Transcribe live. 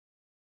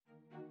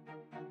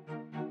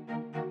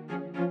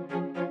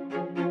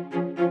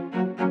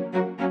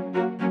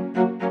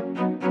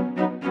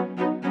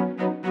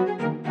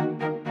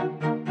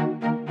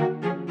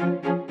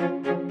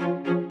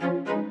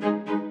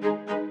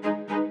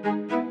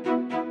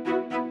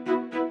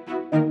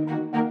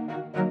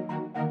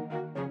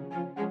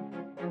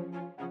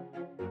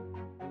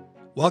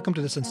Welcome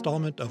to this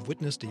installment of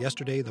Witness to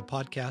Yesterday, the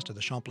podcast of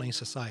the Champlain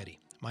Society.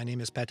 My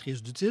name is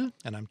Patrice Dutil,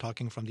 and I'm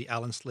talking from the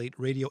Alan Slate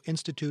Radio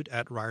Institute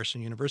at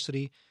Ryerson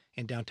University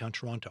in downtown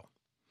Toronto.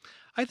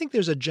 I think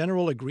there's a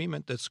general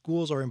agreement that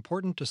schools are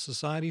important to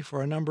society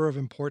for a number of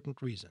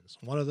important reasons.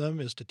 One of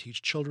them is to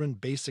teach children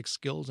basic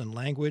skills in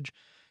language,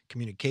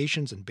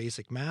 communications, and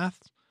basic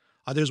math.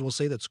 Others will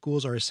say that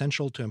schools are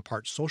essential to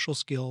impart social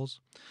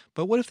skills.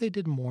 But what if they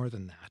did more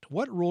than that?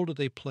 What role do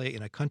they play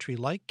in a country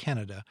like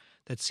Canada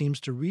that seems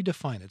to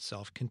redefine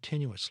itself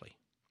continuously?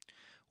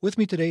 With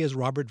me today is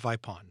Robert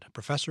Vipond, a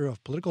professor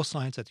of political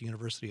science at the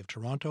University of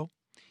Toronto.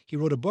 He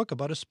wrote a book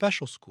about a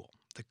special school,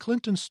 the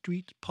Clinton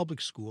Street Public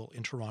School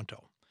in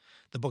Toronto.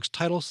 The book's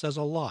title says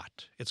a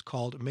lot. It's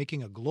called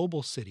Making a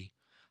Global City,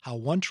 How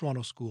One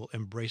Toronto School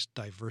Embraced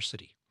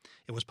Diversity.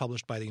 It was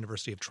published by the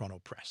University of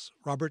Toronto Press.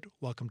 Robert,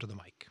 welcome to the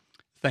mic.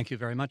 Thank you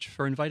very much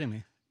for inviting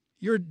me.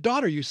 Your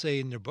daughter, you say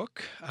in your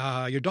book,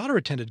 your daughter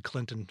attended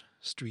Clinton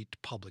Street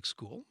Public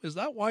School. Is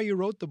that why you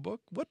wrote the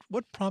book?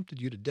 What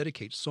prompted you to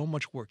dedicate so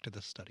much work to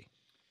this study?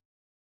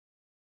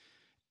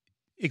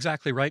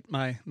 Exactly right.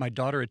 My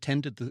daughter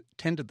attended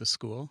the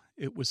school.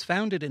 It was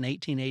founded in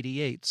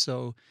 1888,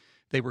 so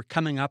they were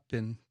coming up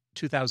in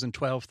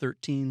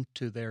 2012-13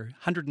 to their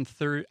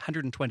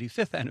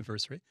 125th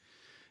anniversary.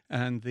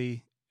 And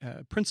the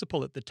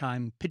principal at the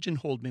time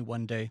pigeonholed me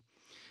one day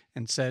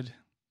and said,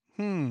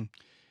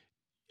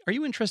 are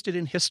you interested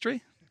in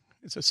history?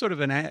 It's a sort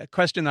of a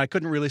question I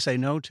couldn't really say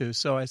no to.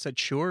 So I said,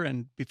 sure.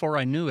 And before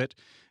I knew it,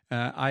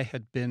 I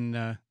had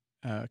been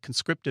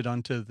conscripted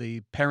onto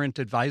the Parent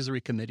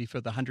Advisory Committee for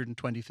the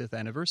 125th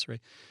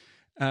anniversary,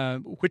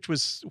 which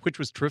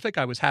was terrific.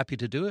 I was happy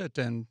to do it.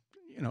 And,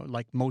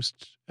 like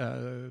most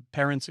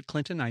parents at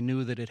Clinton, I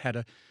knew that it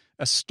had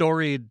a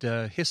storied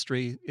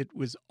history. It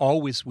was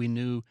always, we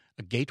knew,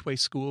 a gateway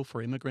school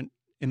for immigrant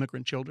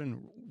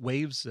children,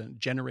 waves and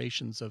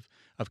generations of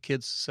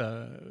kids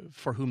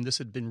for whom this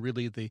had been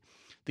really the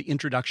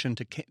introduction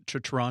to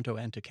Toronto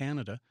and to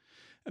Canada.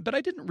 But I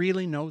didn't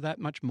really know that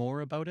much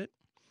more about it.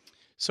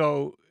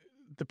 So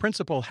the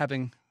principal,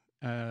 having,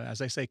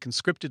 as I say,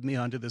 conscripted me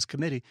onto this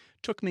committee,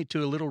 took me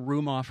to a little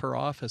room off her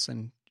office,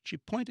 and she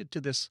pointed to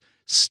this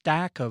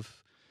stack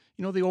of,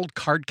 the old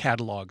card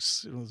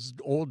catalogs, those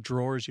old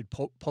drawers you'd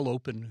pull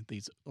open,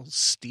 these old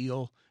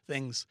steel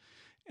things.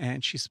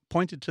 And she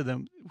pointed to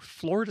them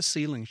floor to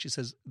ceiling. She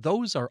says,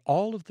 those are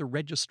all of the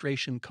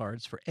registration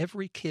cards for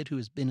every kid who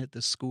has been at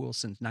this school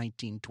since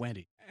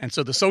 1920. And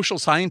so the social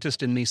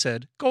scientist in me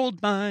said,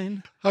 gold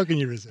mine. How can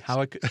you resist?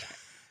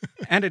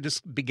 And I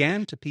just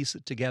began to piece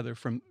it together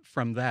from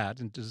that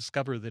and to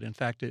discover that, in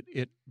fact,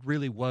 it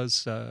really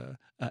was an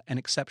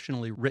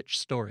exceptionally rich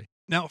story.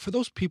 Now, for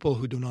those people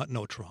who do not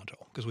know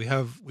Toronto, because we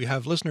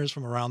have listeners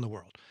from around the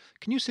world,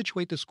 can you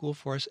situate the school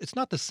for us? It's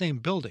not the same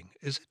building,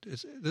 is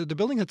it? The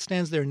building that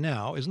stands there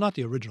now is not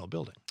the original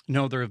building.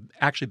 No, there have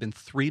actually been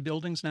 3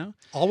 buildings now.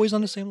 Always on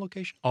the same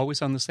location?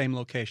 Always on the same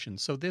location.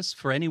 So this,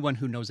 for anyone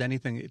who knows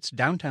anything, it's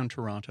downtown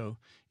Toronto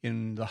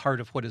in the heart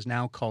of what is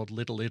now called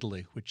Little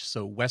Italy, which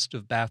so west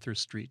of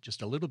Bathurst Street,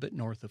 just a little bit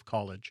north of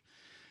College.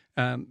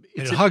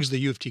 It hugs the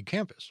U of T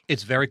campus.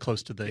 It's very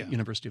close to the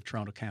University of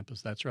Toronto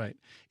campus. That's right.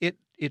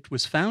 It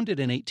was founded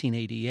in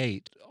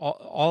 1888.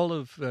 All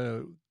of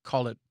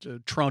call it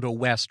Toronto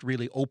West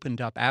really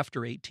opened up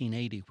after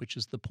 1880, which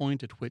is the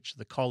point at which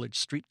the College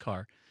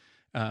streetcar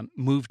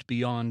moved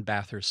beyond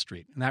Bathurst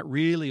Street, and that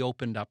really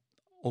opened up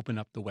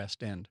the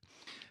West End.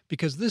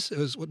 Because this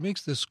is what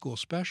makes this school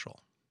special,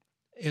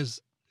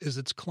 is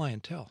its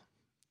clientele.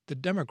 The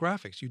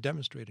demographics you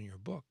demonstrate in your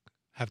book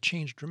have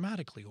changed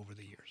dramatically over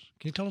the years.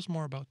 Can you tell us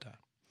more about that?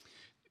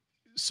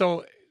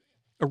 So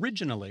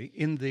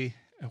originally,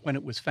 when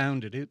it was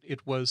founded,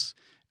 it was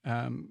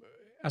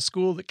a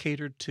school that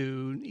catered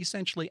to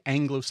essentially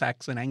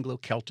Anglo-Saxon,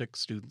 Anglo-Celtic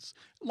students.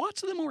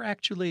 Lots of them were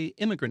actually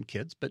immigrant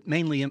kids, but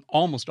mainly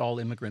almost all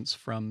immigrants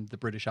from the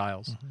British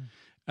Isles.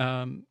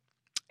 Mm-hmm.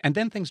 And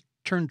then things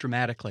turned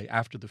dramatically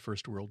after the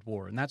First World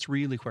War, and that's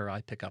really where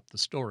I pick up the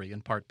story,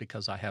 in part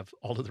because I have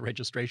all of the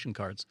registration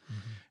cards.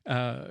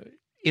 Mm-hmm.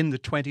 In the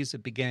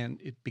 1920s,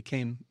 it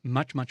became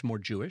much, much more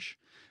Jewish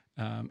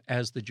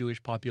as the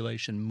Jewish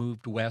population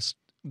moved west,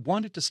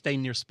 wanted to stay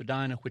near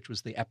Spadina, which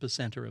was the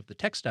epicenter of the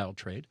textile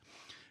trade,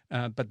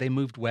 but they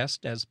moved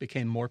west as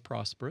became more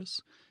prosperous,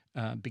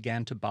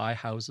 began to buy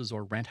houses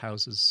or rent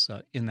houses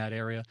in that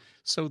area,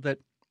 so that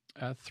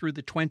through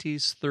the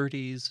 20s,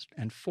 30s,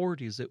 and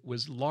 40s, it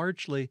was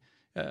largely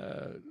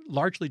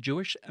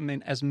Jewish. I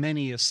mean, as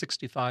many as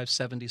 65,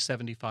 70,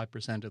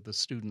 75% of the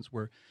students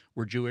were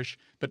Jewish,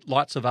 but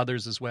lots of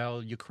others as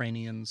well,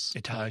 Ukrainians,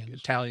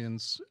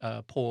 Italians,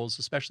 Poles,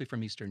 especially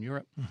from Eastern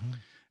Europe.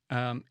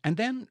 Mm-hmm. And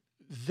then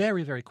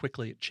very, very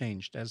quickly it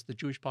changed. As the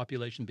Jewish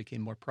population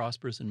became more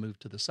prosperous and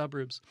moved to the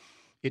suburbs,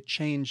 it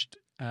changed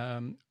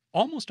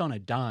almost on a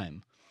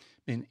dime.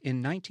 In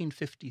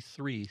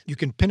 1953... You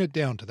can pin it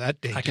down to that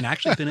date. I can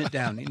actually pin it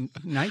down. In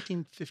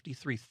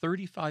 1953,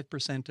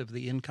 35% of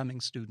the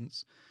incoming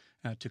students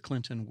to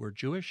Clinton were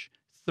Jewish,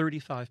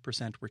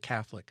 35% were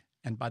Catholic.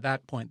 And by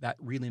that point, that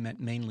really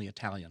meant mainly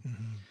Italian.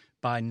 Mm-hmm.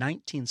 By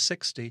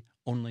 1960,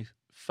 only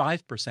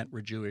 5%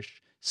 were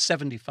Jewish,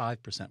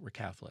 75% were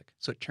Catholic.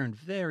 So it turned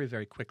very,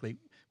 very quickly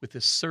with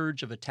this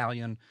surge of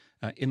Italian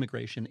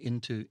immigration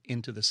into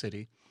the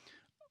city.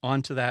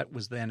 Onto that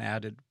was then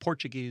added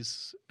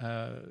Portuguese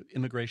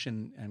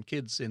immigration and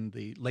kids in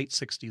the late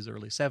 60s,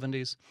 early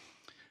 70s.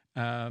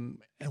 And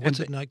what's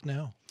it like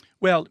now?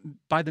 Well,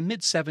 by the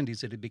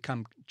mid-70s, it had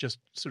become just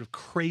sort of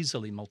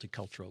crazily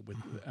multicultural with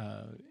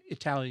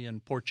Italian,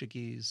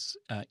 Portuguese,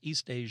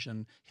 East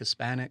Asian,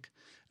 Hispanic,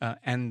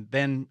 and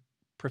then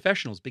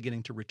professionals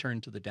beginning to return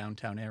to the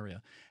downtown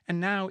area.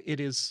 And now it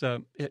is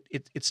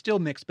it's still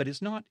mixed, but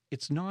it's not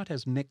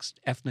as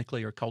mixed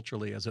ethnically or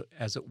culturally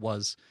as it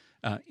was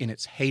in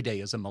its heyday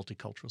as a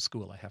multicultural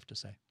school, I have to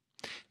say.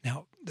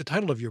 Now, the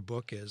title of your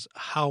book is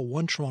How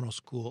One Toronto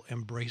School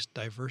Embraced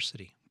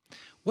Diversity.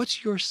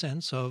 What's your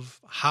sense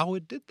of how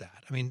it did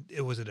that? I mean,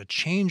 was it a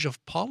change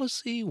of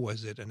policy?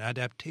 Was it an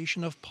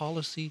adaptation of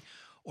policy?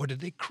 Or did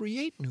they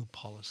create new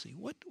policy?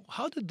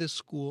 How did this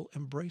school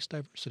embrace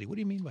diversity? What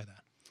do you mean by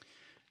that?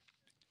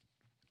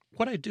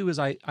 What I do is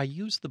I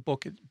use the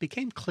book. It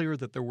became clear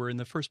that there were, in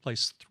the first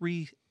place,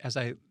 three, as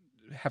I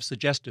have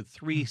suggested,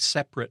 three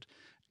separate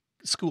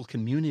school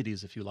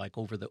communities, if you like,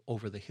 over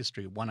the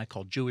history. One I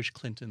call Jewish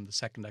Clinton, the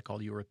second I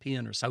call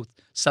European or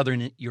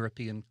Southern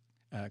European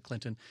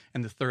Clinton,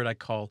 and the third I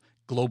call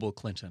Global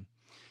Clinton.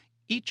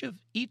 Each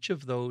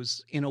of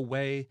those, in a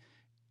way,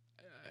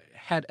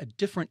 had a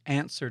different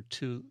answer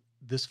to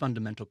this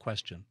fundamental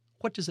question: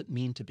 what does it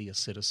mean to be a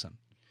citizen?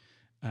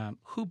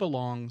 Who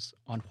belongs,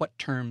 on what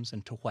terms,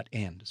 and to what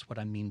end is what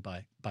I mean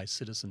by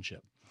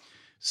citizenship.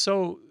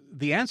 So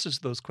the answers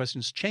to those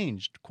questions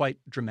changed quite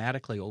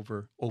dramatically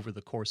over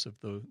the course of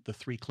the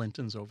three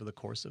Clintons, over the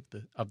course of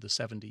the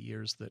 70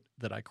 years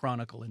that I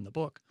chronicle in the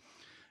book.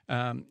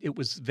 It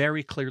was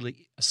very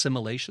clearly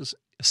assimilationist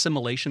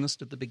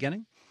at the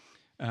beginning,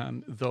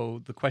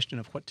 though the question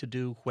of what to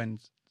do when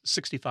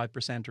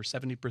 65% or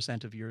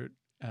 70% of your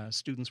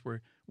students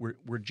were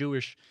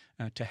Jewish,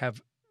 to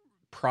have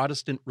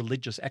Protestant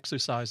religious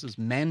exercises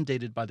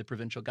mandated by the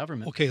provincial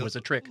government was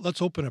a trick.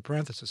 Let's open a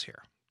parenthesis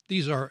here.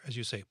 These are, as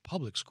you say,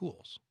 public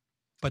schools,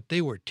 but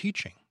they were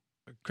teaching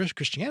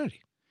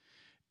Christianity.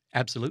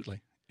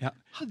 Absolutely. Yeah.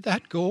 How did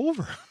that go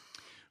over?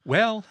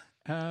 Well,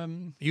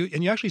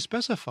 you actually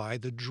specify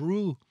the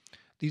Drew.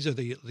 These are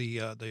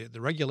the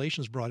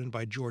regulations brought in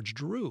by George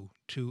Drew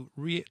to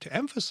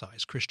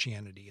emphasize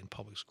Christianity in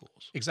public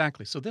schools.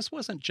 Exactly. So this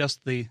wasn't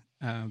just the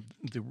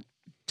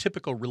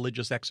typical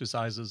religious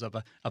exercises of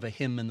a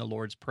hymn in the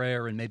Lord's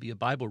Prayer and maybe a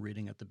Bible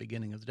reading at the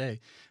beginning of the day.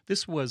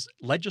 This was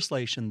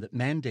legislation that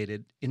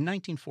mandated, in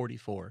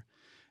 1944,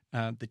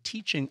 the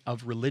teaching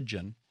of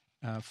religion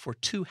for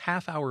 2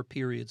 half-hour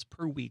periods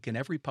per week in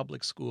every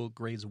public school,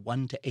 grades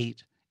 1 to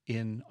 8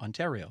 in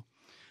Ontario.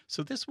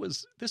 So this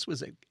was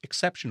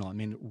exceptional. I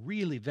mean,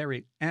 really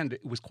very, and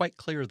it was quite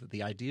clear that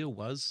the idea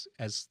was,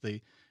 as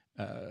the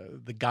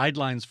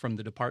guidelines from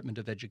the Department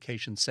of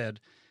Education said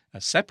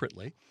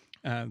separately,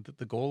 that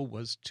the goal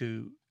was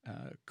to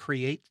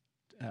create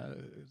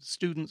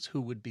students who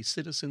would be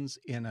citizens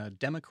in a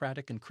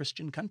democratic and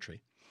Christian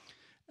country.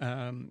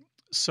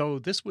 So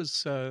this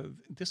was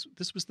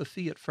the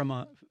fiat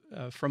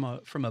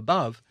from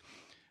above.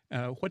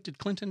 What did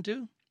Clinton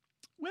do?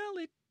 Well,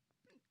 it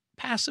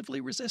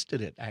passively resisted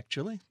it.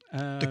 Actually,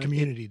 the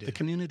community did. The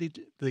community,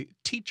 the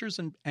teachers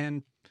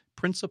and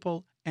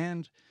principal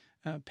and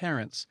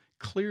parents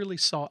clearly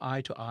saw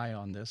eye to eye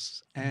on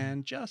this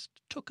and just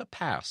took a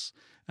pass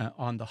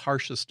on the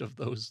harshest of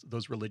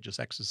those religious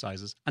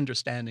exercises,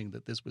 understanding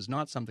that this was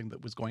not something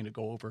that was going to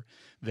go over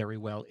very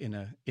well in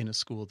a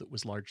school that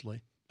was largely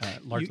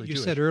you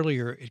Jewish. said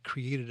earlier it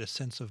created a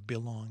sense of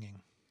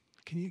belonging.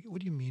 What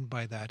do you mean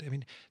by that? I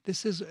mean,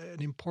 this is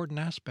an important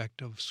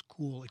aspect of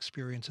school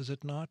experience, is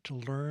it not? To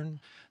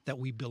learn that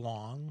we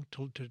belong,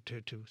 to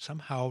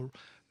somehow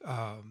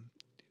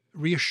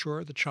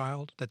reassure the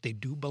child that they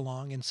do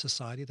belong in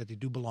society, that they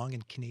do belong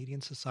in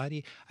Canadian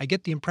society. I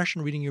get the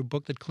impression reading your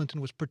book that Clinton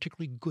was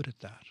particularly good at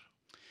that.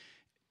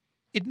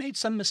 It made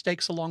some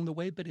mistakes along the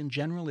way, but in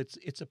general,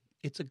 it's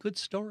a good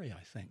story,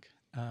 I think.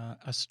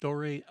 A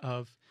story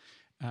of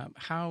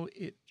how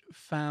it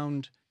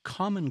found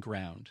common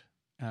ground.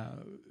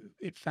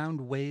 It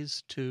found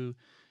ways to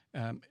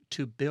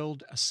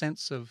build a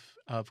sense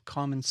of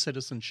common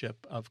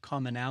citizenship, of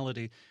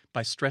commonality,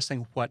 by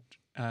stressing what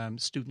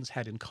students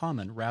had in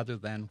common rather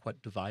than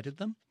what divided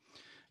them.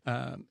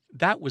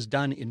 That was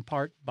done in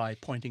part by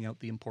pointing out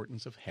the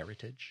importance of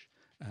heritage,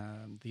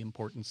 the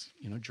importance,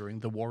 during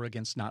the war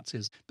against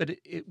Nazis. But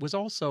it was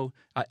also,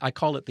 I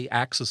call it the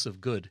axis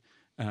of good.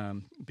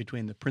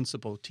 between the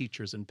principal,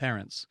 teachers, and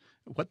parents.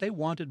 What they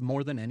wanted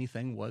more than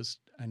anything was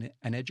an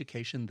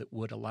education that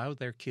would allow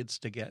their kids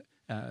to get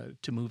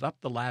to move up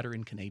the ladder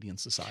in Canadian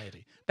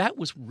society. That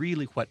was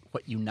really what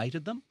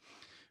united them.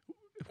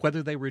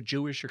 Whether they were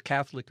Jewish or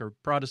Catholic or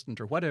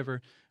Protestant or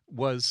whatever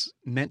was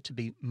meant to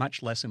be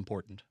much less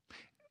important.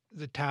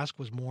 The task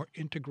was more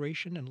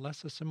integration and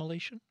less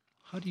assimilation?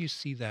 How do you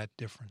see that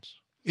difference?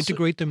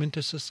 Integrate them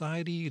into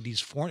society?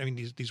 These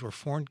were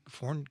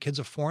foreign kids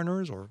of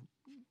foreigners, or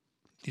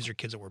these are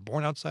kids that were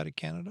born outside of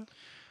Canada?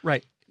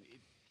 Right.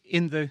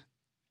 In the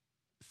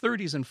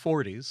 30s and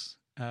 40s,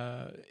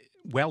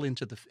 well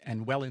into the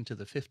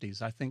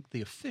 50s, I think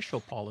the official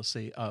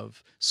policy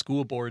of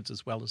school boards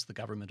as well as the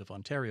government of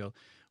Ontario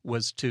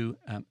was to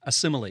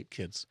assimilate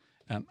kids.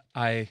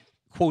 I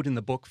quote in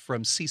the book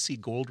from C.C.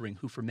 Goldring,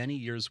 who for many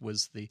years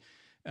was the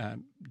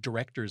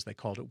director, as they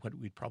called it, what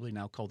we'd probably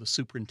now call the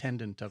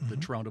superintendent of the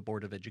Toronto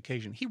Board of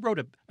Education. He wrote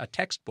a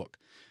textbook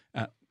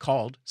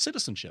called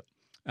Citizenship,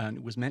 and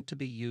it was meant to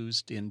be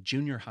used in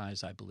junior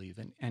highs, I believe.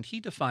 And he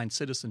defined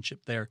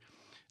citizenship there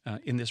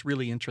in this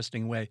really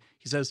interesting way.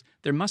 He says,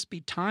 "There must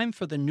be time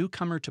for the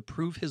newcomer to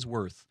prove his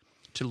worth,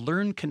 to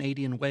learn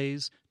Canadian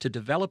ways, to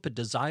develop a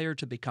desire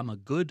to become a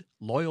good,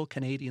 loyal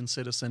Canadian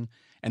citizen,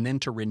 and then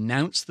to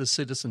renounce the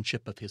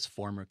citizenship of his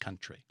former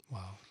country."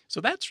 Wow.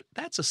 So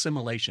that's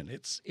assimilation.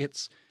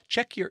 It's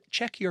check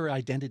your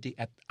identity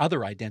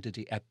other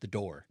identity at the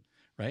door,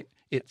 right?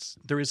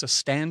 There is a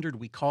standard,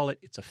 we call it.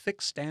 It's a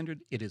fixed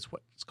standard. It is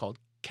what's called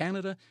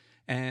Canada,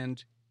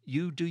 and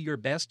you do your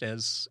best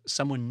as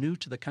someone new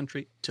to the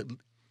country to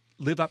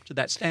live up to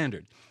that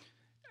standard.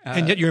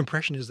 And yet, your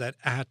impression is that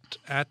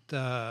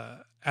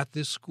at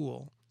this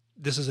school,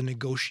 this is a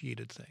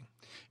negotiated thing.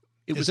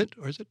 Is it?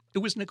 It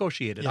was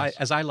negotiated. Yes.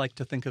 As I like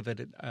to think of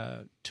it,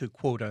 to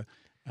quote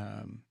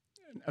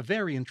a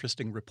very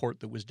interesting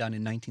report that was done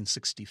in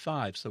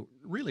 1965, so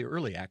really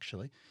early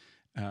actually,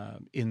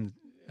 in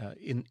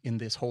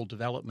this whole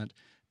development,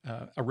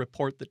 a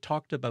report that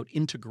talked about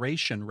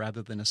integration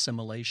rather than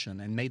assimilation,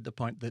 and made the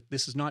point that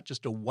this is not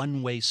just a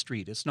one-way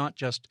street. It's not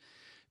just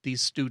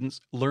these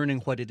students learning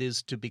what it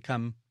is to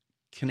become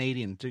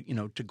Canadian,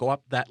 to go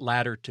up that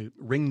ladder, to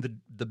ring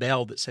the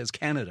bell that says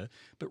Canada,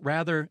 but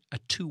rather a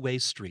two-way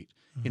street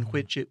in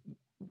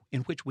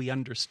which we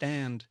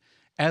understand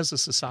as a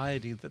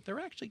society that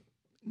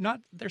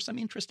there's some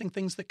interesting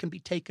things that can be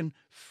taken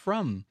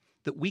from,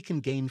 that we can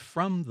gain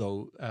from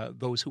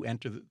those who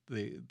enter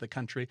the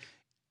country,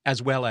 as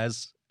well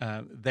as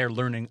they're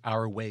learning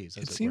our ways.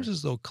 It seems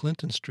as though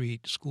Clinton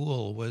Street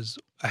School was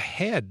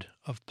ahead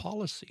of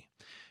policy.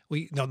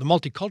 The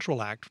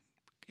Multicultural Act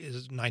is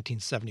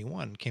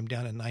 1971, came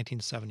down in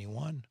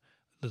 1971.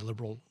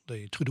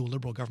 The Trudeau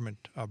Liberal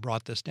government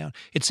brought this down.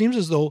 It seems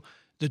as though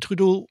the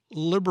Trudeau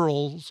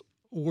Liberals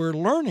were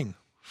learning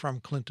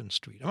from Clinton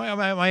Street. Am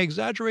I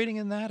exaggerating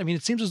in that? I mean,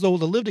 it seems as though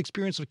the lived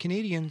experience of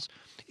Canadians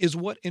is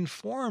what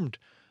informed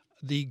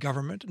the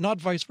government, not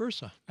vice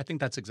versa. I think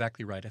that's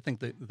exactly right. I think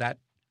that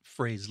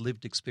phrase,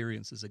 lived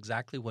experience, is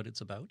exactly what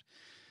it's about.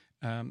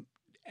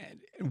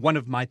 And one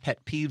of my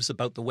pet peeves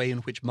about the way in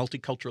which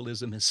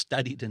multiculturalism is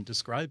studied and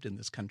described in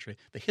this country,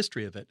 the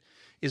history of it,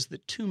 is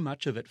that too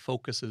much of it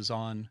focuses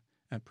on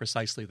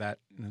precisely that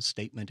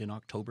statement in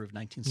October of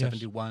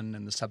 1971 Yes.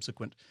 and the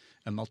subsequent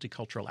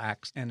multicultural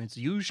acts. And it's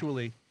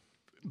usually,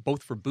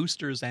 both for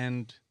boosters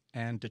and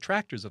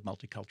detractors of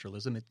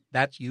multiculturalism,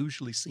 that's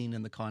usually seen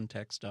in the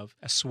context of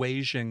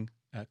assuaging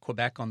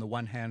Quebec on the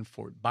one hand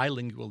for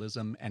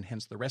bilingualism, and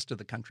hence the rest of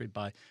the country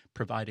by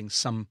providing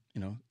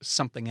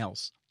something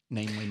else,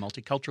 namely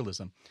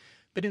multiculturalism.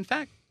 But in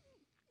fact,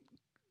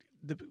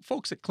 the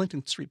folks at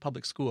Clinton Street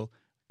Public School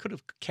could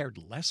have cared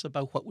less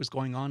about what was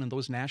going on in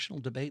those national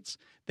debates.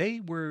 They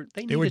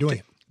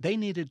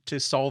needed to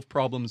solve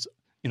problems,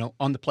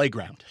 on the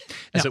playground.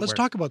 Now, let's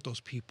talk about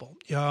those people.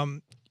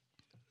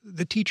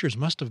 The teachers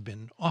must have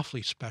been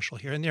awfully special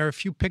here. And there are a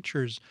few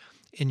pictures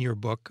in your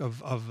book of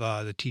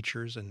the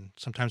teachers, and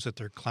sometimes at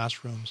their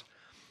classrooms.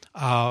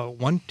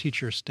 One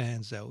teacher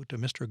stands out,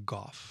 Mr.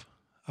 Goff,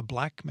 a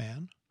black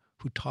man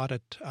who taught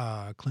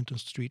at Clinton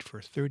Street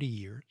for 30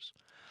 years.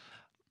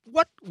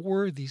 What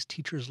were these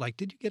teachers like?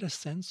 Did you get a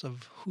sense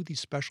of who these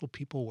special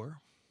people were?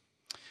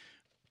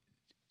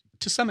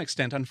 To some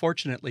extent.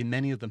 Unfortunately,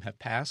 many of them have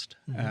passed.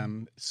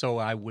 Mm-hmm. So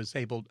I was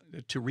able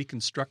to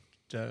reconstruct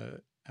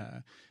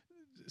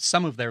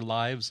some of their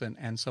lives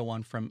and so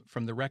on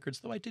from the records.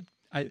 Though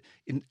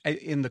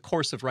in the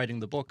course of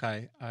writing the book,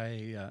 I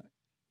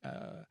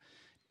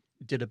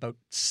did about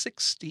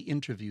 60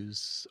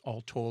 interviews,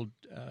 all told,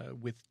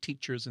 with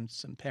teachers and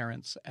some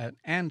parents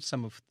and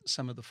some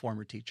of the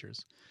former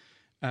teachers.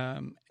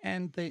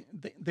 And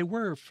they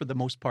were, for the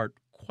most part,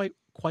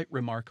 quite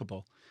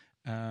remarkable.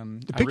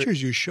 The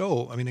pictures you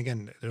show, I mean,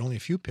 again, there are only a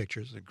few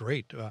pictures. They're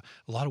great. A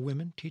lot of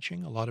women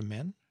teaching, a lot of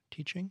men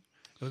teaching.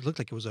 It looked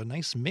like it was a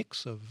nice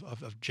mix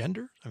of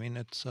gender. I mean,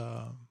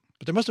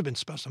 but there must have been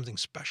something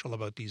special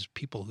about these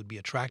people who'd be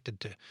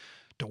attracted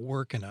to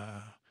work in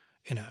a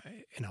in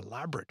a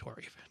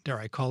laboratory. Dare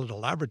I call it a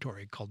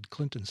laboratory called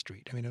Clinton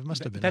Street? I mean, it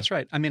must have been. That's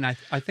right. I mean,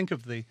 I think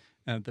of the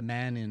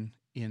man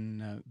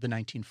in the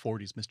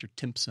 1940s, Mr.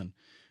 Timpson,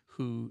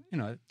 who,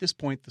 at this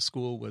point the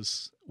school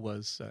was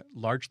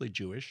largely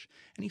Jewish,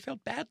 and he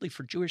felt badly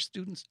for Jewish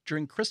students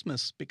during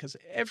Christmas because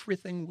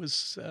everything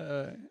was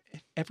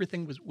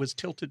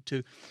tilted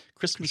to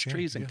Christmas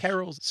trees and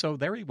carols. So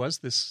there he was,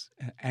 this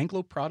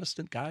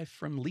Anglo-Protestant guy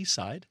from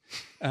Leaside,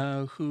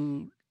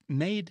 who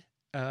made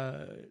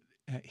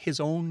his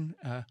own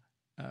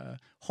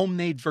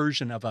homemade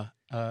version of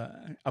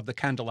the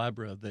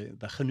candelabra, the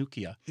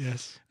Chanukia,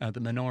 yes, the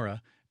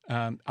menorah,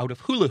 out of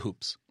hula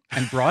hoops,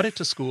 and brought it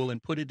to school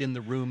and put it in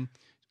the room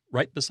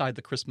right beside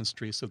the Christmas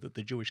tree so that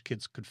the Jewish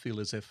kids could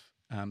feel as if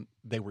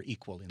they were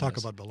equal in Talk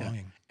this. about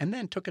belonging. And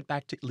then took it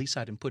back to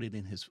Leaside and put it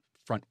in his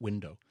front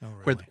window,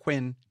 really?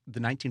 when the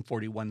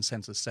 1941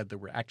 census said there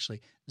were actually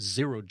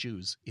 0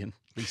 Jews in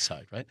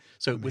Leaside, right?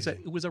 So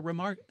Amazing. it was a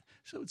remark.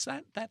 So it's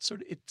that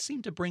sort of, it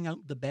seemed to bring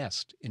out the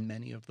best in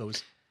many of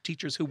those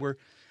teachers who were,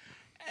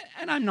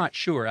 and I'm not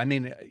sure. I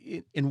mean,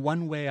 in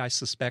one way, I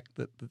suspect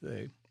that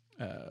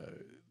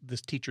the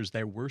teachers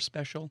there were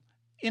special.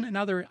 In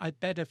another, I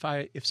bet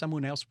if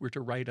someone else were to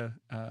write a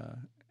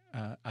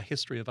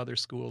history of other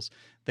schools,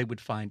 they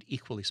would find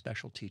equally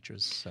special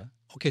teachers.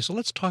 Okay, so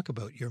let's talk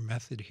about your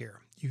method here.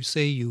 You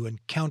say you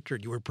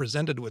were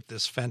presented with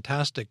this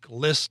fantastic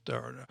list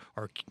or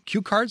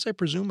cue cards, I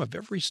presume, of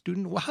every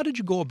student. Well, how did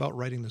you go about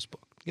writing this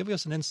book? Give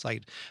us an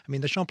insight. I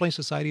mean, the Champlain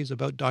Society is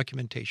about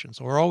documentation,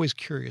 so we're always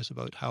curious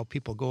about how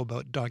people go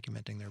about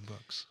documenting their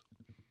books.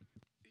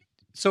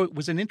 So it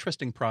was an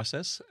interesting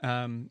process.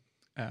 I'm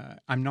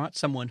not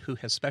someone who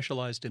has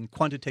specialized in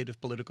quantitative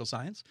political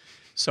science,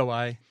 so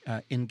I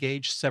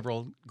engaged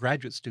several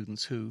graduate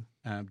students who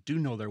do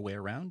know their way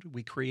around.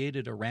 We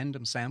created a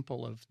random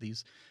sample of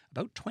these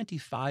about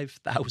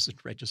 25,000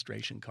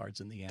 registration cards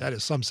in the end. That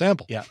is some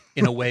sample. Yeah,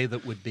 in a way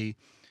that would be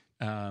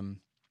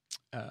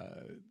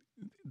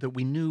that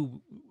we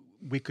knew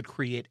we could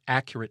create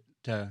accurate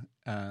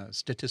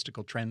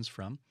statistical trends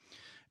from.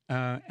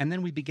 And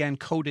then we began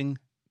coding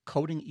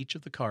each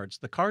of the cards.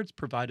 The cards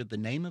provided the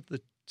name of the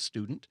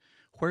student,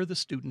 where the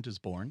student is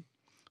born,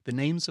 the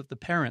names of the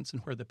parents,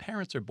 and where the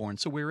parents are born.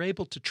 So we were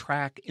able to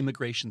track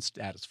immigration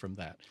status from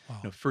that.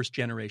 Wow. First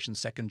generation,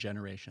 second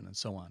generation, and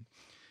so on.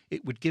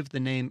 It would give the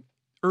name.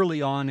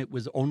 Early on, it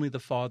was only the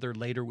father.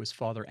 Later was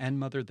father and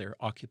mother, their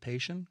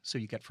occupation. So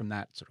you get from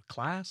that sort of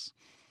class.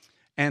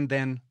 And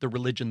then the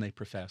religion they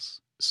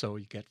profess. So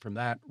you get from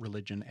that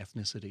religion,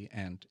 ethnicity,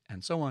 and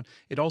so on.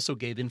 It also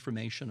gave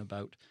information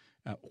about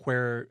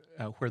where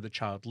the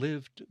child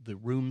lived, the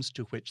rooms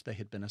to which they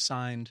had been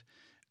assigned,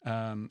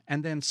 and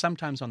then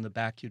sometimes on the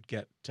back you'd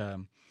get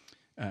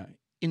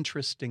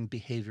interesting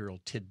behavioral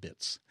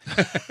tidbits,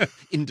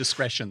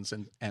 indiscretions,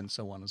 and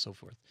so on and so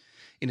forth.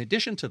 In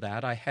addition to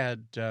that, I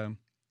had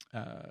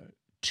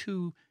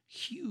 2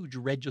 huge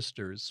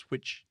registers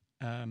which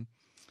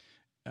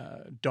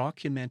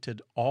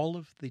documented all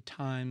of the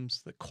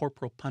times that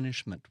corporal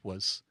punishment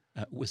was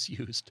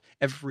used.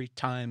 Every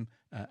time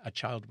a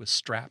child was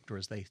strapped, or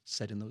as they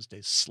said in those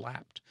days,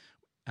 slapped,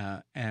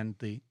 and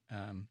the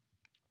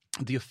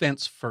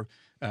offense for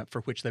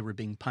which they were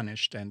being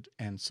punished, and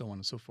so on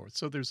and so forth.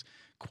 So there's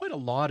quite a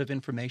lot of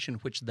information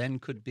which then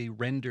could be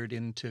rendered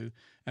into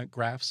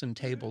graphs and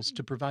tables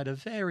to provide a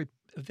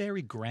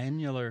very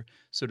granular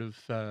sort of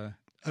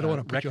I don't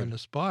want to put record. you on the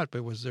spot,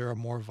 but was there a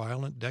more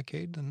violent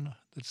decade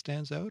that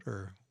stands out,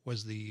 or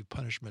was the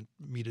punishment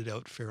meted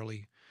out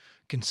fairly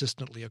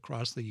consistently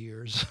across the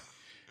years?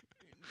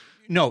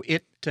 No,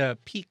 it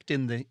peaked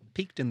in the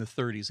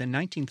 30s. In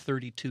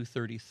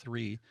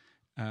 1932-33,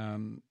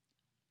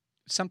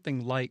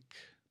 something like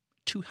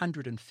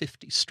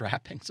 250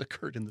 strappings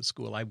occurred in the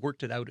school. I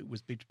worked it out. It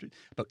was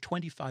about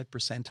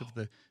 25% of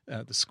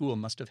the school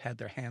must have had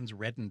their hands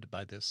reddened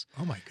by this.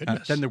 Oh my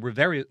goodness! Then there were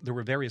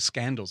various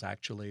scandals.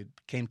 Actually, it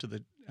came to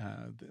the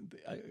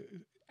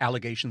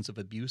allegations of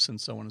abuse and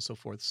so on and so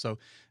forth. So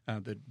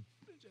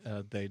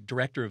the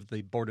director of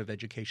the Board of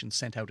Education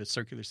sent out a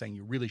circular saying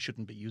you really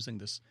shouldn't be using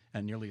this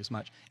nearly as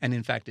much. And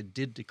in fact, it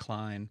did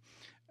decline.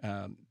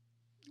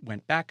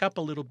 Went back up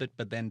a little bit,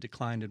 but then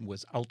declined and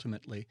was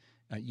ultimately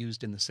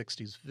used in the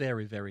 60s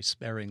very, very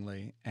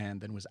sparingly, and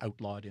then was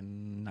outlawed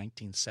in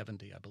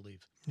 1970, I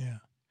believe. Yeah,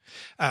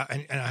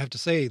 and I have to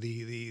say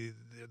the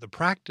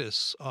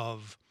practice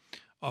of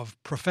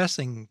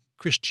professing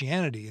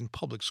Christianity in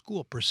public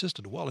school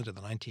persisted well into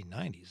the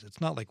 1990s.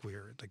 It's not like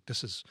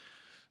this is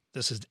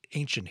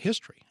ancient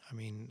history. I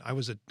mean, I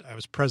was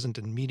present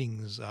in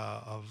meetings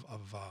of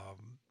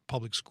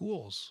public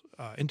schools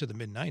into the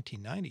mid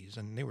 1990s,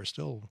 and they were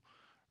still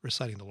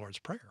reciting the Lord's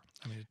Prayer.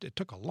 I mean, it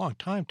took a long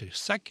time to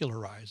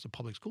secularize the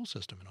public school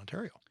system in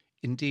Ontario.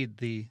 Indeed,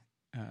 the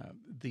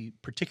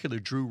particular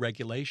Drew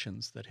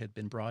regulations that had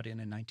been brought in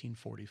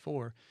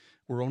 1944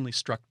 were only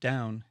struck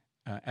down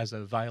as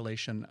a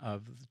violation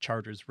of the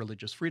Charter's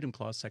Religious Freedom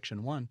Clause,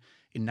 Section 1,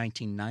 in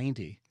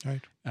 1990.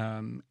 Right.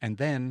 And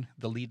then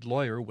the lead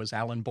lawyer was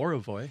Alan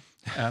Borovoy,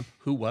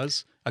 who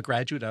was a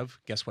graduate of,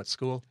 guess what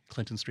school?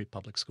 Clinton Street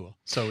Public School.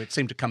 So it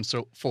seemed to come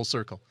full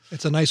circle.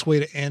 It's a nice way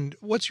to end.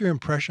 What's your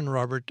impression,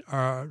 Robert?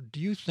 Do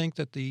you think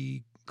that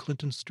the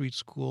Clinton Street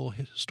School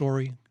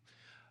story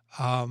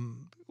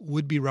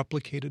would be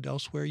replicated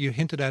elsewhere? You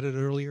hinted at it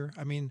earlier.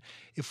 I mean,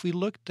 if we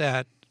looked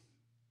at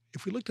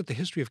the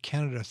history of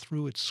Canada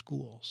through its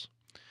schools,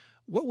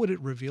 what would it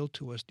reveal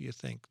to us, do you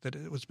think? That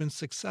it has been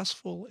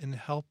successful in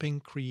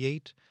helping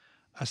create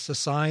a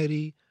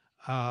society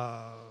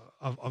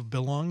of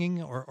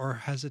belonging, or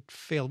has it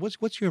failed?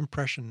 What's your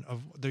impression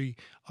of the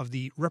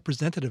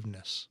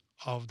representativeness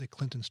of the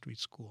Clinton Street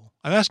School?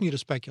 I'm asking you to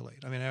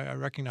speculate. I mean, I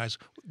recognize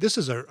this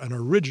is an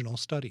original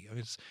study. I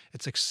mean,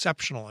 it's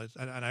exceptional,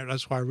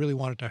 that's why I really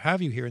wanted to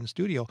have you here in the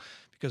studio,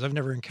 because I've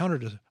never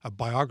encountered a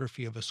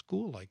biography of a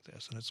school like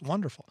this, and it's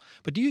wonderful.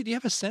 But do you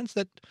have a sense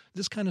that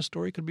this kind of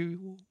story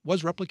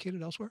was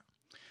replicated elsewhere?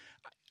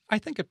 I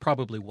think it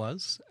probably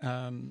was.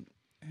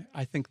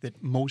 I think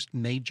that most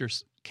major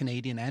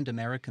Canadian and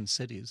American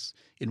cities,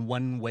 in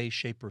one way,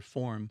 shape, or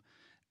form,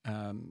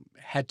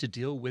 had to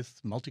deal with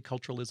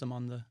multiculturalism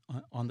on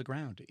the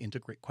ground,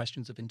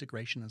 questions of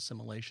integration and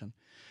assimilation.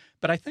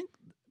 But I think,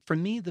 for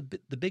me,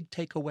 the big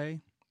takeaway,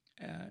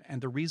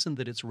 and the reason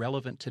that it's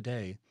relevant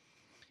today,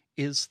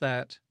 is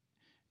that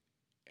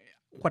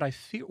what I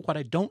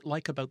don't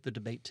like about the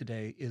debate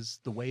today is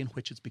the way in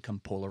which it's become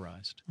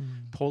polarized.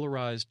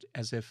 Polarized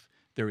as if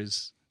there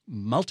is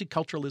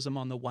multiculturalism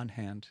on the one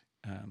hand.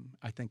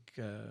 I think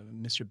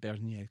Mr.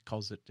 Bernier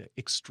calls it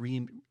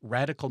extreme,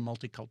 radical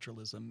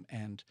multiculturalism,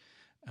 and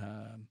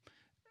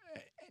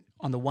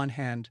on the one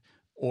hand,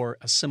 or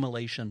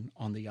assimilation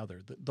on the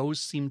other.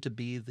 Those seem to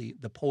be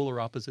the polar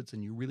opposites,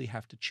 and you really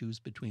have to choose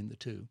between the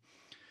two.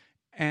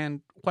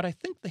 And what I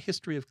think the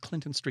history of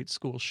Clinton Street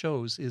School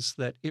shows is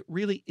that it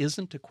really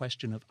isn't a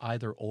question of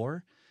either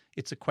or,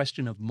 it's a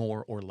question of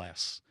more or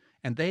less.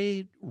 And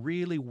they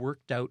really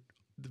worked out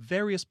the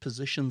various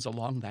positions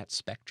along that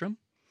spectrum,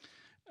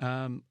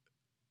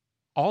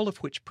 all of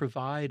which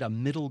provide a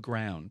middle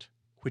ground,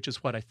 which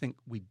is what I think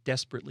we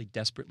desperately,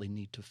 desperately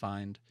need to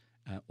find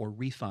or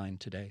refine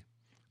today.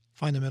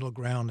 Find the middle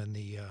ground in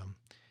the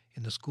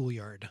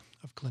schoolyard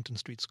of Clinton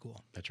Street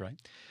School. That's right.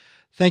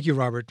 Thank you,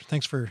 Robert.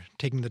 Thanks for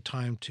taking the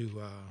time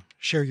to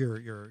share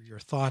your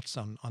thoughts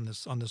on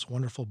this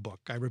wonderful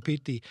book. I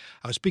repeat,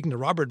 I was speaking to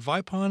Robert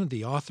Vipon,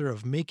 the author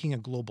of Making a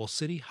Global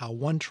City: How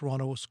One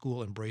Toronto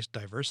School Embraced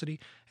Diversity,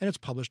 and it's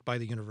published by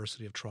the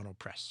University of Toronto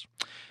Press.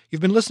 You've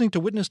been listening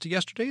to Witness to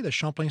Yesterday, the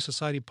Champlain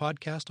Society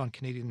podcast on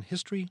Canadian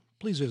history.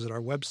 Please visit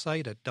our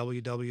website at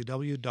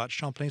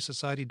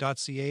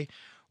www.champlainsociety.ca,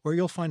 where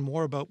you'll find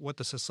more about what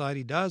the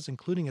Society does,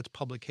 including its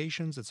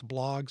publications, its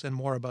blogs, and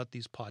more about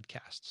these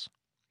podcasts.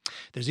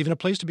 There's even a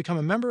place to become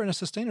a member and a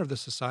sustainer of the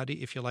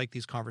Society if you like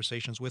these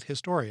conversations with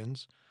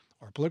historians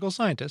or political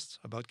scientists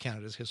about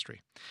Canada's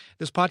history.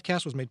 This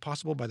podcast was made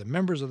possible by the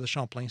members of the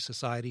Champlain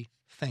Society.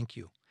 Thank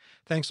you.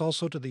 Thanks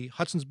also to the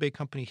Hudson's Bay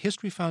Company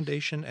History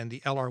Foundation and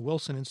the L.R.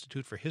 Wilson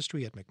Institute for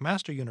History at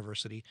McMaster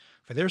University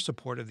for their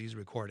support of these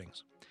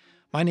recordings.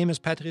 My name is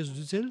Patrice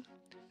Dutil.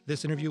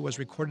 This interview was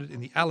recorded in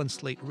the Allen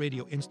Slate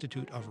Radio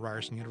Institute of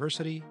Ryerson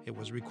University. It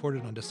was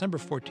recorded on December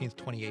 14th,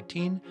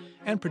 2018,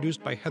 and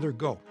produced by Heather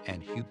Goh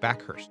and Hugh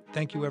Backhurst.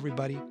 Thank you,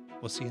 everybody.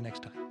 We'll see you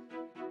next time.